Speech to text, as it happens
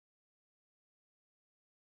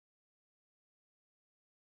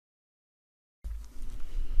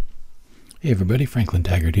Hey everybody, Franklin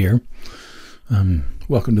Taggart here.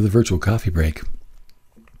 Welcome to the virtual coffee break.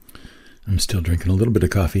 I'm still drinking a little bit of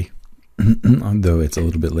coffee, although it's a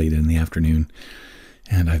little bit late in the afternoon,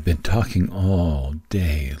 and I've been talking all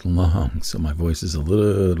day long, so my voice is a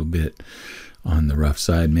little bit on the rough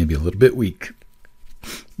side, maybe a little bit weak,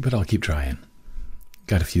 but I'll keep trying.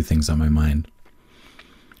 Got a few things on my mind.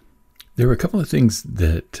 There were a couple of things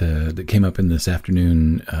that came up in this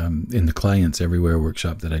afternoon in the Clients Everywhere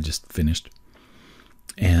workshop that I just finished.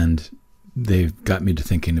 And they've got me to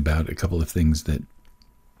thinking about a couple of things that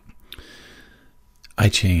I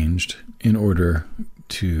changed in order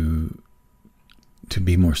to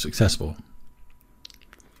be more successful.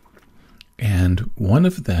 And one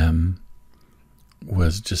of them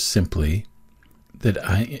was just simply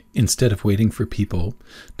that instead of waiting for people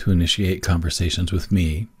to initiate conversations with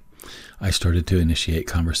me, I started to initiate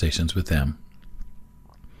conversations with them.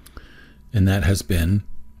 And that has been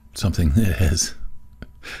something that has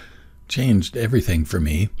changed everything for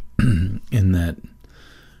me in that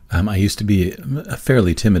I used to be a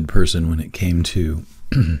fairly timid person when it came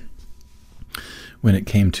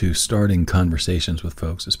to starting conversations with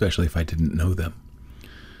folks, especially if I didn't know them.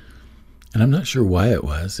 And I'm not sure why it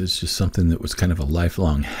was. It's just something that was kind of a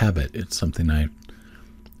lifelong habit. It's something I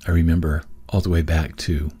remember all the way back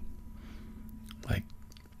to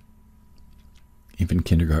even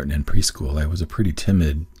kindergarten and preschool. I was a pretty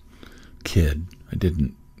timid kid. I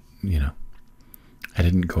didn't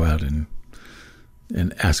go out and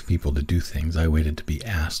ask people to do things. I waited to be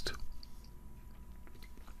asked.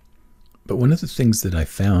 But one of the things that I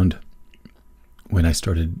found when I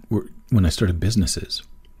started businesses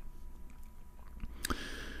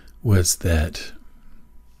was that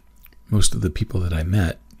most of the people that I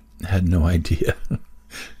met had no idea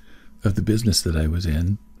of the business that I was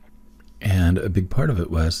in. And a big part of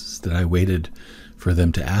it was that I waited for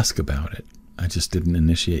them to ask about it. I just didn't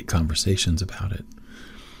initiate conversations about it.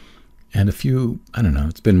 And it's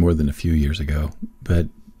been more than a few years ago, but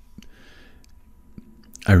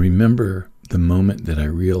I remember the moment that I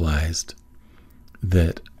realized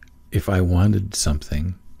that if I wanted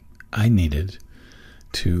something, I needed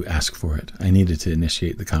to ask for it. I needed to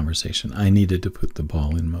initiate the conversation. I needed to put the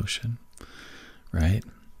ball in motion, right?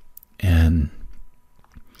 And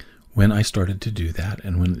when I started to do that,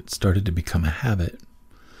 and when it started to become a habit,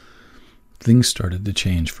 things started to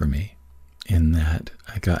change for me in that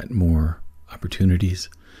I got more opportunities.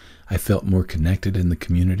 I felt more connected in the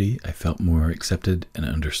community. I felt more accepted and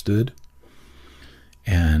understood.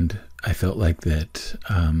 And I felt like that,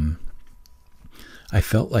 I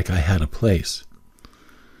felt like I had a place.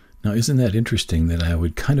 Now, isn't that interesting that I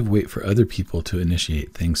would kind of wait for other people to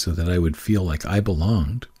initiate things so that I would feel like I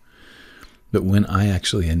belonged? But when I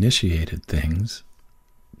actually initiated things,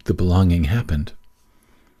 the belonging happened,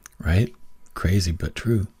 right? Crazy, but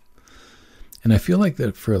true. And I feel like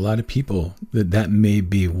that for a lot of people, that may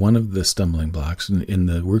be one of the stumbling blocks. In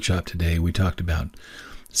the workshop today, we talked about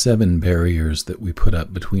 7 barriers that we put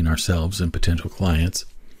up between ourselves and potential clients.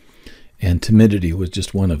 And timidity was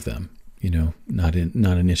just one of them. Not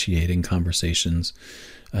initiating conversations,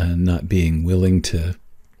 not being willing to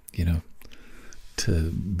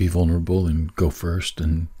be vulnerable and go first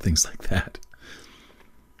and things like that.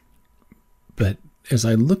 But as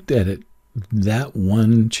I looked at it, that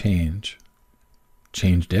one changed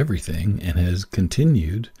everything and has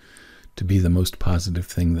continued to be the most positive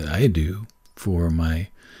thing that I do for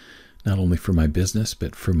not only for my business,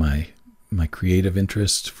 but for my creative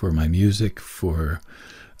interests, for my music, for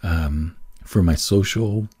my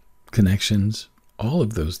social connections. All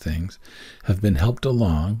of those things have been helped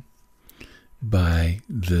along by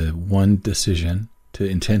the one decision to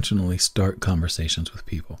intentionally start conversations with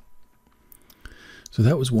people. So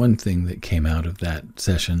that was one thing that came out of that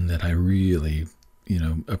session that I really,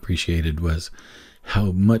 appreciated, was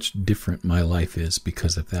how much different my life is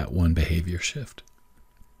because of that one behavior shift.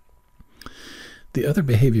 The other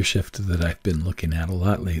behavior shift that I've been looking at a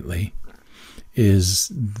lot lately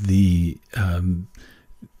is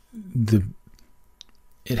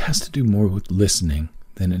it has to do more with listening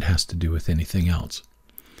than it has to do with anything else.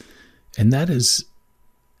 And that is,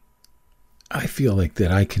 I feel like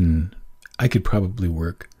that I could probably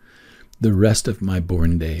work the rest of my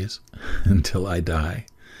born days until I die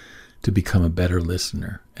to become a better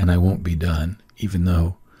listener. And I won't be done, even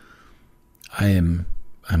though I'm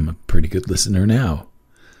a pretty good listener now.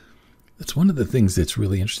 That's one of the things that's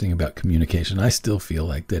really interesting about communication. I still feel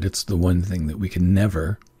like that it's the one thing that we can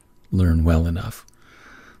never learn well enough.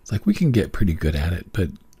 It's like we can get pretty good at it, but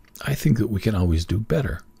I think that we can always do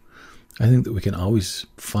better. I think that we can always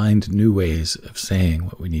find new ways of saying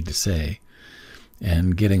what we need to say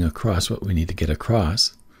and getting across what we need to get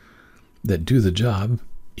across that do the job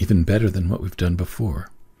even better than what we've done before.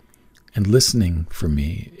 And listening for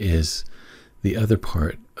me is the other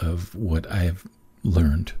part of what I have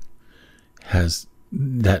learned.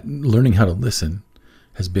 That learning how to listen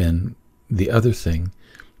has been the other thing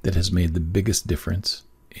that has made the biggest difference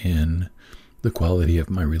in the quality of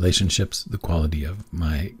my relationships, the quality of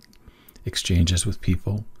my exchanges with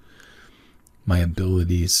people, my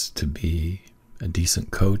abilities to be a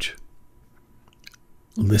decent coach.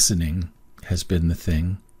 Listening has been the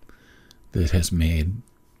thing that has made,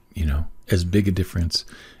 as big a difference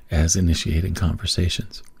as initiating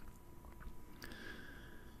conversations.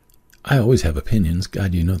 I always have opinions.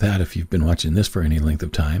 God, you know that if you've been watching this for any length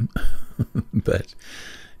of time.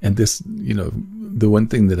 And this, the one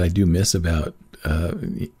thing that I do miss about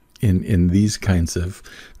in these kinds of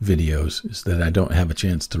videos is that I don't have a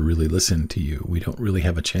chance to really listen to you. We don't really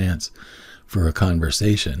have a chance for a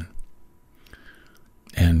conversation.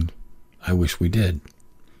 And I wish we did.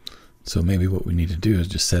 So maybe what we need to do is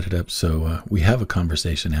just set it up so we have a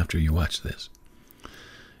conversation after you watch this.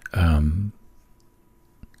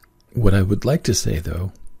 What I would like to say,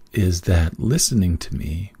 though, is that listening to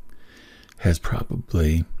me has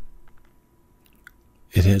probably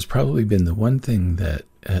been the one thing that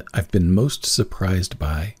I've been most surprised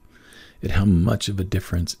by at how much of a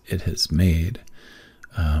difference it has made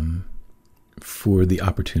for the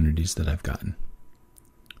opportunities that I've gotten.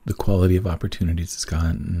 The quality of opportunities has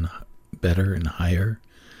gotten better and higher.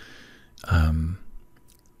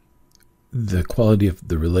 The quality of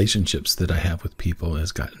the relationships that I have with people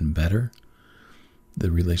has gotten better. The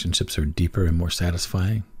relationships are deeper and more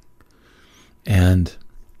satisfying. And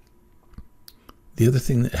the other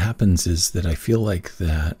thing that happens is that I feel like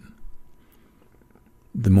that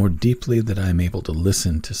the more deeply that I'm able to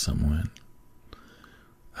listen to someone,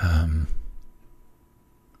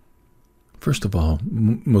 first of all,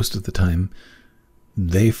 most of the time,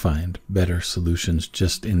 they find better solutions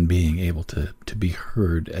just in being able to be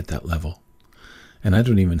heard at that level. And I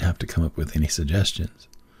don't even have to come up with any suggestions.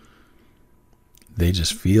 They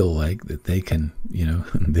just feel like that they can,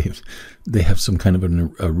 they have some kind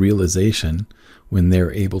of a realization when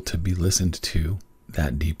they're able to be listened to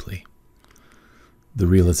that deeply. The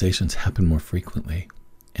realizations happen more frequently,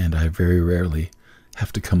 and I very rarely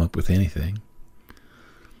have to come up with anything.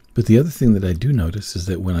 But the other thing that I do notice is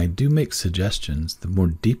that when I do make suggestions, the more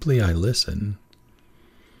deeply I listen,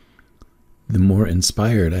 the more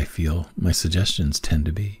inspired I feel my suggestions tend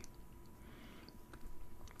to be.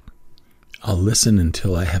 I'll listen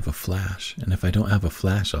until I have a flash, and if I don't have a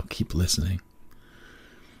flash, I'll keep listening.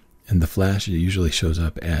 And the flash usually shows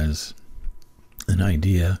up as an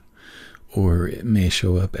idea, or it may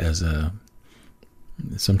show up as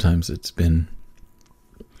sometimes it's been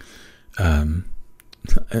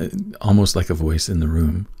almost like a voice in the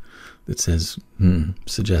room that says,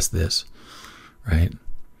 suggest this, right?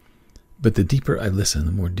 But the deeper I listen,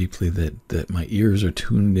 the more deeply that my ears are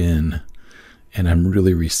tuned in and I'm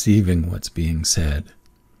really receiving what's being said,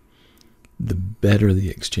 the better the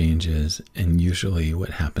exchange is. And usually what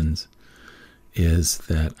happens is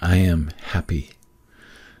that I am happy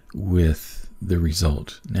with the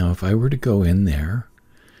result. Now, if I were to go in there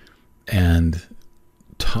and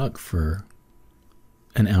talk for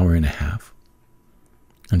an hour and a half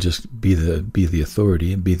and just be the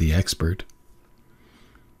authority and be the expert,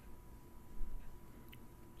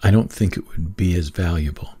 I don't think it would be as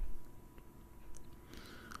valuable.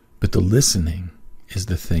 But the listening is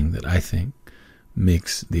the thing that I think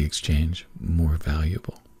makes the exchange more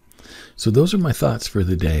valuable. So those are my thoughts for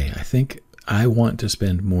the day. I think I want to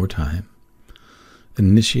spend more time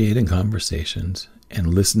initiating conversations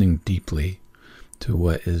and listening deeply to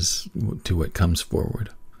what comes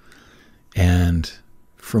forward. And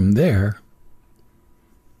from there,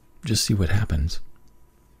 just see what happens.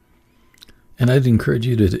 And I'd encourage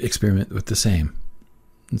you to experiment with the same.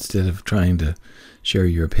 Instead of trying to share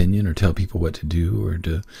your opinion or tell people what to do or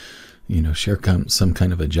to, share some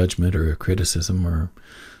kind of a judgment or a criticism or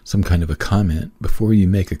some kind of a comment, before you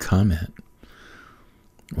make a comment,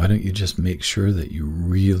 why don't you just make sure that you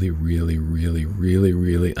really, really, really, really,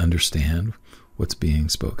 really understand what's being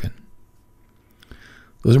spoken?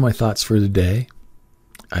 Those are my thoughts for today.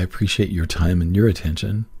 I appreciate your time and your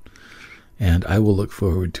attention, and I will look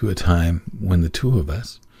forward to a time when the two of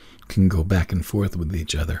us can go back and forth with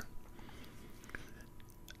each other.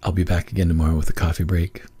 I'll be back again tomorrow with a coffee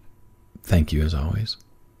break. Thank you as always.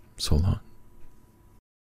 So long.